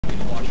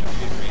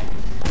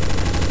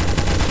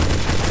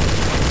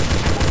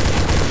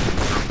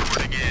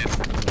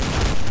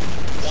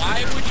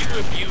Why would you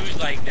abuse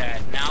like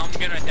that? Now I'm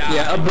gonna die.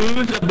 Yeah,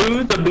 abuse.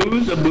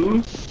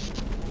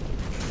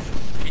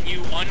 Can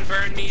you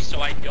unburn me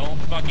so I don't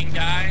fucking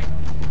die?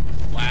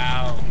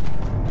 Wow.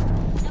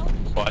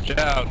 Watch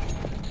out.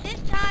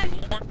 This time.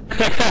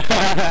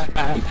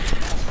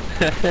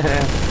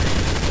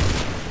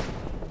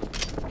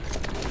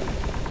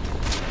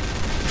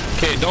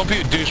 Okay, don't be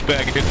a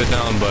douchebag and hit the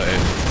down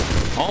button.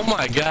 Oh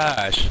my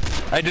gosh.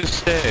 I just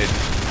said.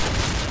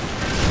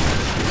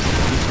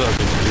 You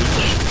fucking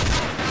douche.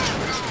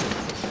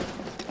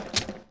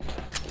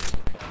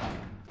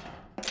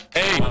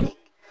 Hey!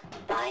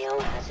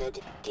 Biohazard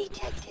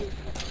detected.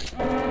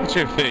 What's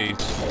your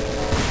face?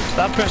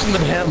 Stop pressing the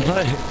damn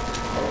button.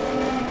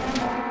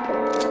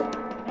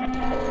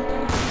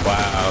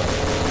 Wow.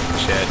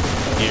 Chet,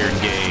 you're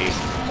gay.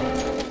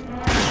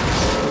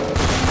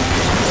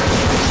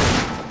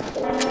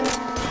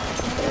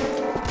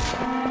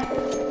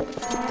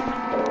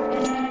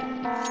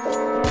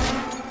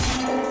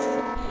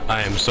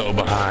 I am so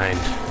behind.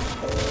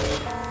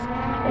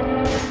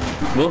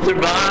 We'll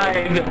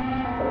survive.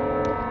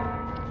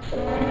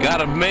 We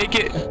gotta make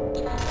it.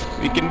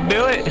 We can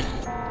do it.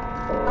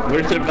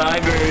 We're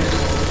survivors.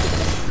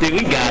 Dude,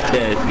 we got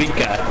this. We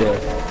got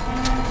this.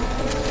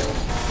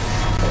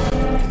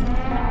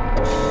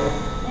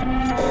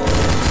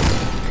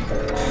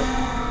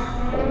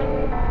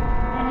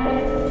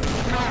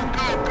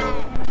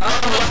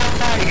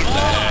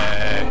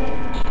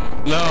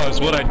 No, it's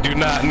what I do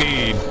not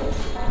need.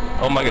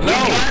 Oh my god. No!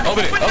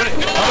 Open it! Open it! Open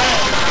it!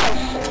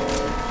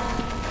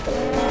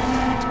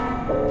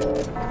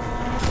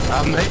 I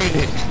made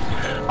it.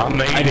 I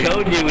made it. I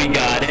told you we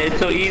got it. It's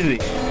so easy.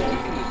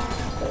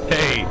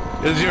 Hey,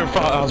 it was your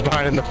fault I was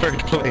behind in the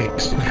first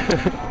place.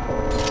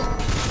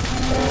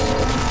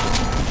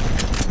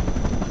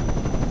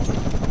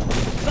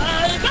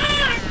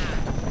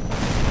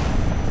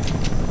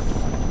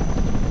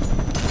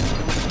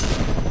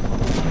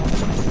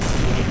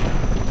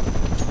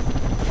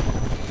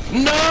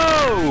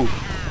 No!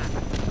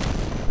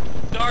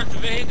 Darth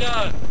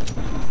Vader!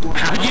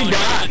 How'd you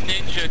die? You're the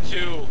ninja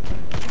too.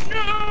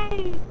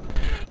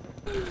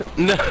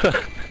 No!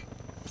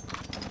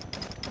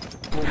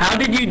 How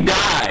did you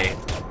die?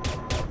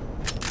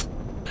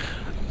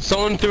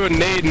 Someone threw a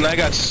nade and I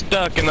got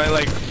stuck and I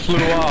like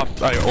flew off.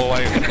 I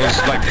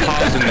was like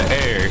paused in the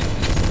air.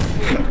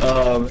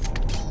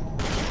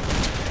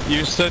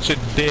 You're such a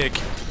dick.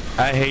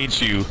 I hate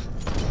you.